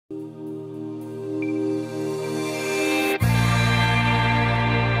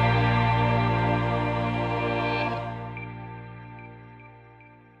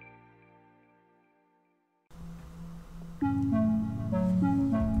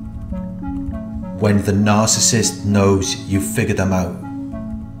when the narcissist knows you've figured them out.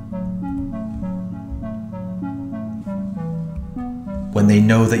 When they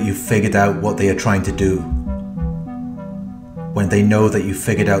know that you've figured out what they are trying to do. When they know that you've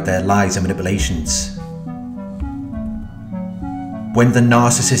figured out their lies and manipulations. When the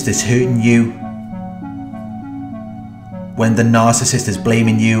narcissist is hurting you. When the narcissist is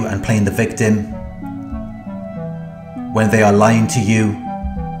blaming you and playing the victim. When they are lying to you.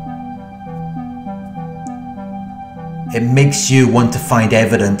 It makes you want to find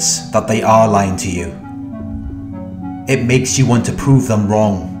evidence that they are lying to you. It makes you want to prove them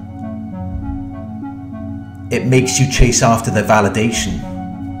wrong. It makes you chase after their validation.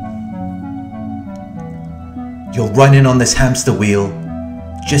 You're running on this hamster wheel,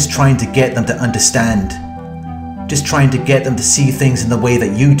 just trying to get them to understand, just trying to get them to see things in the way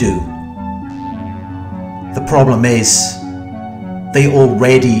that you do. The problem is, they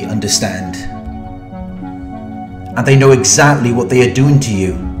already understand. And they know exactly what they are doing to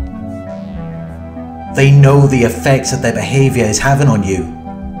you. They know the effects that their behavior is having on you.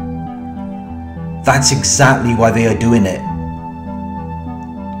 That's exactly why they are doing it.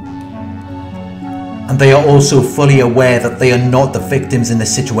 And they are also fully aware that they are not the victims in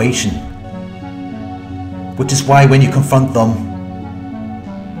this situation. Which is why when you confront them,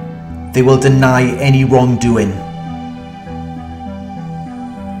 they will deny any wrongdoing.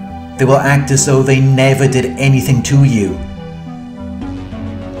 They will act as though they never did anything to you.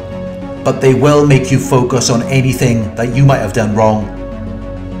 But they will make you focus on anything that you might have done wrong,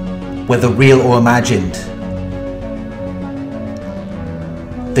 whether real or imagined.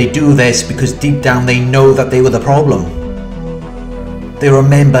 They do this because deep down they know that they were the problem. They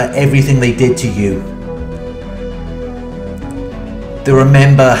remember everything they did to you. They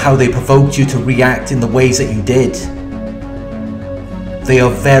remember how they provoked you to react in the ways that you did. They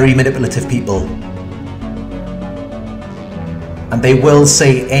are very manipulative people. And they will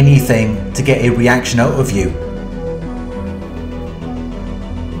say anything to get a reaction out of you.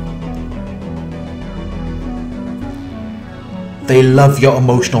 They love your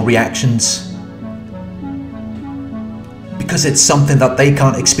emotional reactions because it's something that they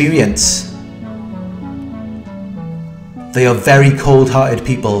can't experience. They are very cold-hearted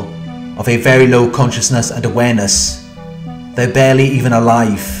people of a very low consciousness and awareness. They're barely even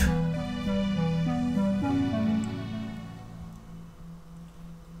alive.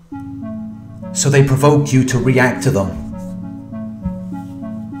 So they provoke you to react to them.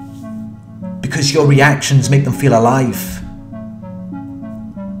 Because your reactions make them feel alive.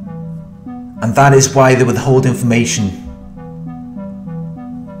 And that is why they withhold information.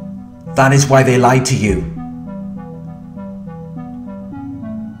 That is why they lie to you.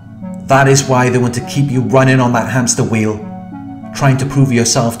 That is why they want to keep you running on that hamster wheel, trying to prove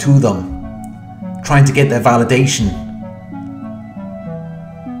yourself to them, trying to get their validation.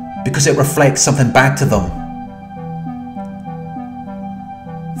 Because it reflects something back to them.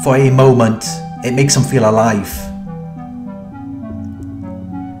 For a moment, it makes them feel alive.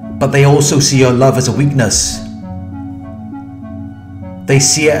 But they also see your love as a weakness. They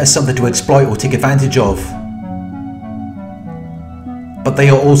see it as something to exploit or take advantage of. But they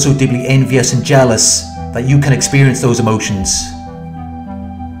are also deeply envious and jealous that you can experience those emotions.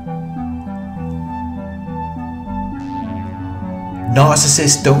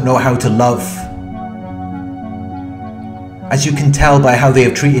 Narcissists don't know how to love. As you can tell by how they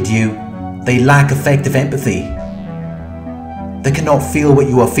have treated you, they lack effective empathy. They cannot feel what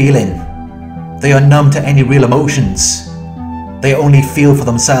you are feeling. They are numb to any real emotions. They only feel for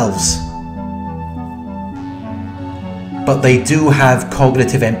themselves. But they do have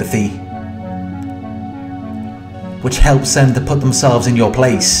cognitive empathy, which helps them to put themselves in your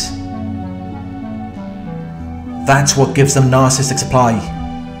place. That's what gives them narcissistic supply,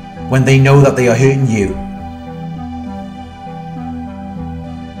 when they know that they are hurting you.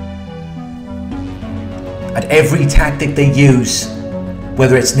 And every tactic they use,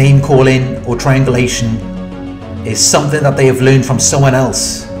 whether it's name calling or triangulation, is something that they have learned from someone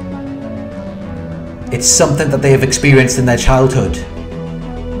else. It's something that they have experienced in their childhood.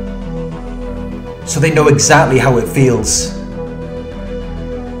 So they know exactly how it feels.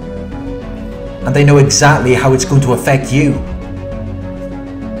 And they know exactly how it's going to affect you.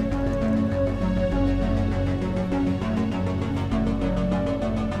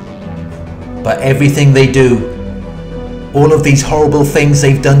 But everything they do, all of these horrible things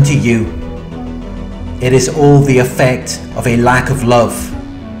they've done to you, it is all the effect of a lack of love.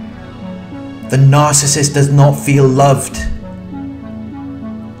 The narcissist does not feel loved.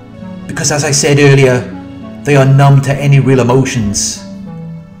 Because as I said earlier, they are numb to any real emotions.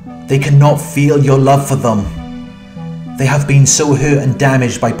 They cannot feel your love for them. They have been so hurt and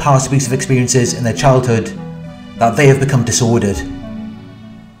damaged by past abusive experiences in their childhood that they have become disordered.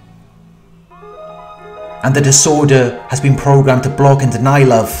 And the disorder has been programmed to block and deny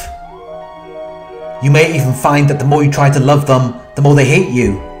love. You may even find that the more you try to love them, the more they hate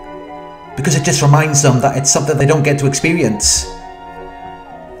you, because it just reminds them that it's something they don't get to experience.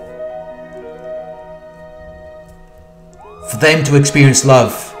 For them to experience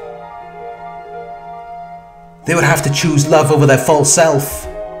love, they would have to choose love over their false self.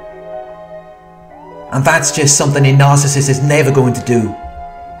 And that's just something a narcissist is never going to do.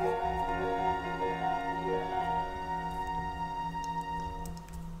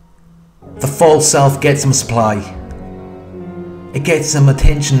 The false self gets them supply. It gets them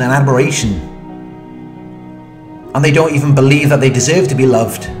attention and admiration. And they don't even believe that they deserve to be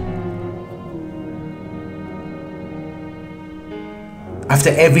loved. After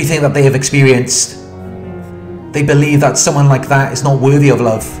everything that they have experienced, they believe that someone like that is not worthy of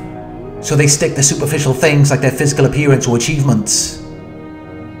love, so they stick to superficial things like their physical appearance or achievements.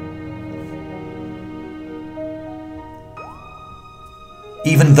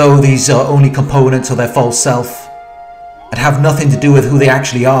 Even though these are only components of their false self and have nothing to do with who they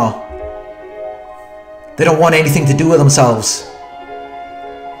actually are. They don't want anything to do with themselves.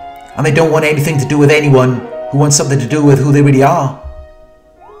 And they don't want anything to do with anyone who wants something to do with who they really are.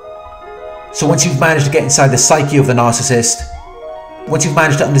 So once you've managed to get inside the psyche of the narcissist, once you've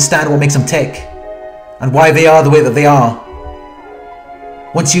managed to understand what makes them tick, and why they are the way that they are,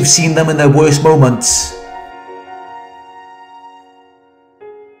 once you've seen them in their worst moments,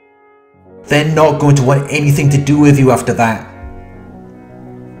 they're not going to want anything to do with you after that.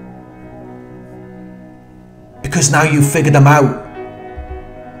 Because now you've figured them out.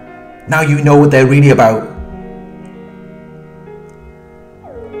 Now you know what they're really about.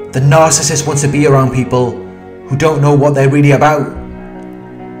 The narcissist wants to be around people who don't know what they're really about.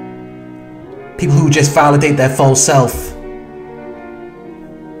 People who just validate their false self.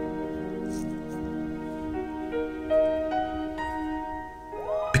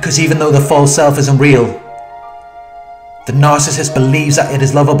 Because even though the false self isn't real, the narcissist believes that it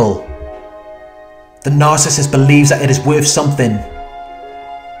is lovable. The narcissist believes that it is worth something.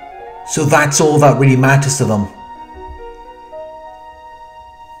 So that's all that really matters to them.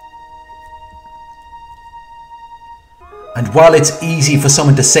 And while it's easy for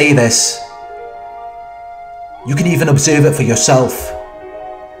someone to say this, you can even observe it for yourself.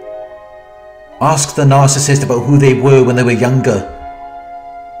 Ask the narcissist about who they were when they were younger.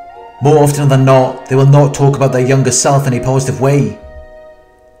 More often than not, they will not talk about their younger self in a positive way.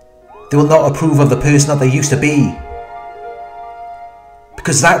 They will not approve of the person that they used to be,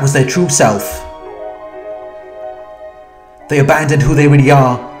 because that was their true self. They abandoned who they really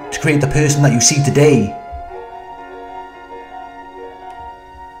are to create the person that you see today.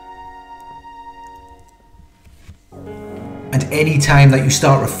 And any time that you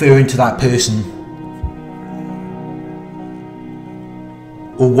start referring to that person,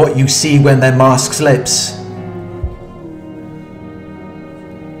 or what you see when their mask slips,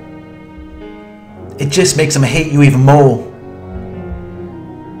 it just makes them hate you even more.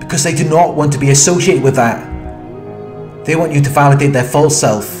 Because they do not want to be associated with that. They want you to validate their false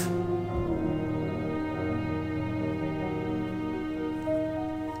self.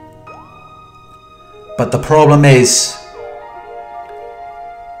 But the problem is,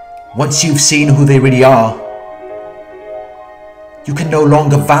 once you've seen who they really are, you can no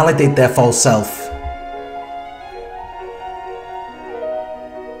longer validate their false self.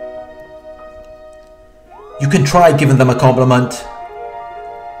 You can try giving them a compliment,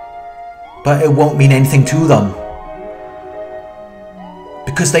 but it won't mean anything to them.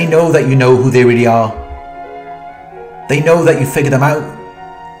 Because they know that you know who they really are. They know that you figured them out.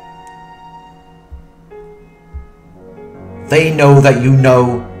 They know that you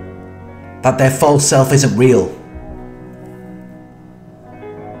know that their false self isn't real.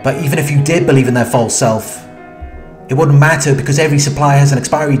 But even if you did believe in their false self, it wouldn't matter because every supply has an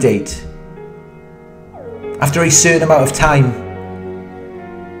expiry date. After a certain amount of time,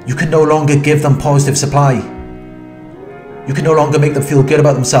 you can no longer give them positive supply. You can no longer make them feel good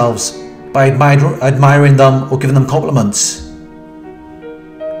about themselves by admiring them or giving them compliments.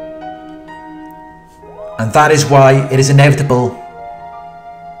 And that is why it is inevitable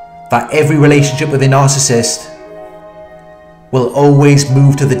that every relationship with a narcissist will always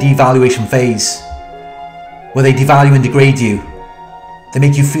move to the devaluation phase, where they devalue and degrade you. They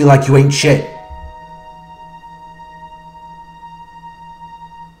make you feel like you ain't shit.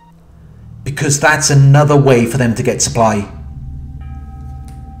 Because that's another way for them to get supply.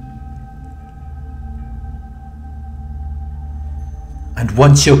 And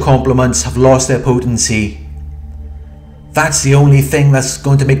once your compliments have lost their potency, that's the only thing that's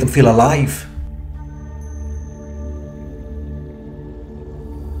going to make them feel alive.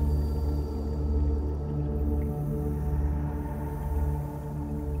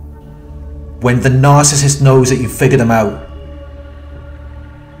 When the narcissist knows that you've figured them out,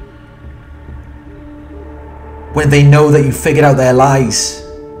 when they know that you figured out their lies,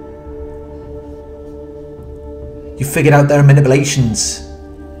 you figured out their manipulations.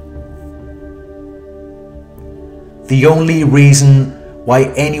 The only reason why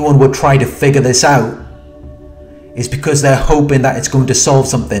anyone would try to figure this out is because they're hoping that it's going to solve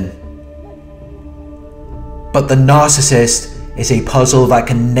something. But the narcissist is a puzzle that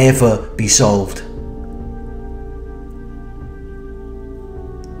can never be solved.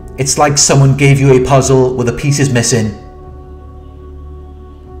 It's like someone gave you a puzzle with the pieces missing.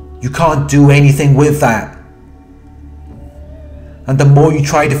 You can't do anything with that. And the more you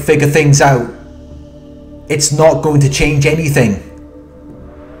try to figure things out, it's not going to change anything.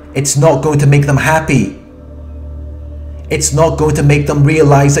 It's not going to make them happy. It's not going to make them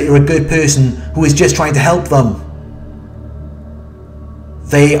realize that you're a good person who is just trying to help them.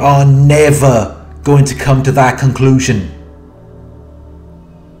 They are never going to come to that conclusion.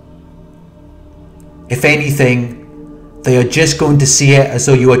 If anything, they are just going to see it as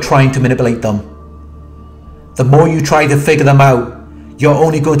though you are trying to manipulate them. The more you try to figure them out, you're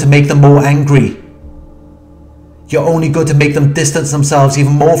only going to make them more angry. You're only going to make them distance themselves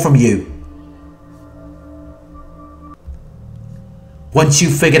even more from you. Once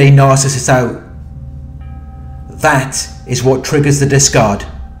you've figured a narcissist out, that is what triggers the discard.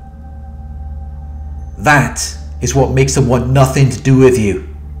 That is what makes them want nothing to do with you.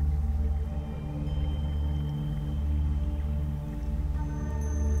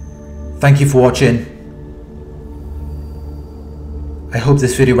 Thank you for watching. I hope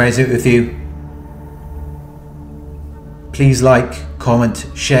this video resonated with you. Please like, comment,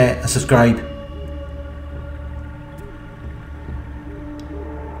 share and subscribe.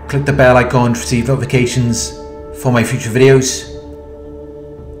 Click the bell icon to receive notifications for my future videos.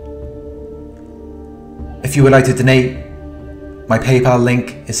 If you would like to donate, my PayPal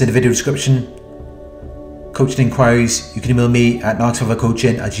link is in the video description. Coaching inquiries, you can email me at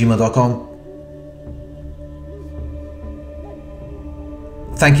narcsurvivorcoaching@gmail.com.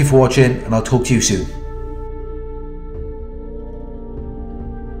 Thank you for watching, and I'll talk to you soon.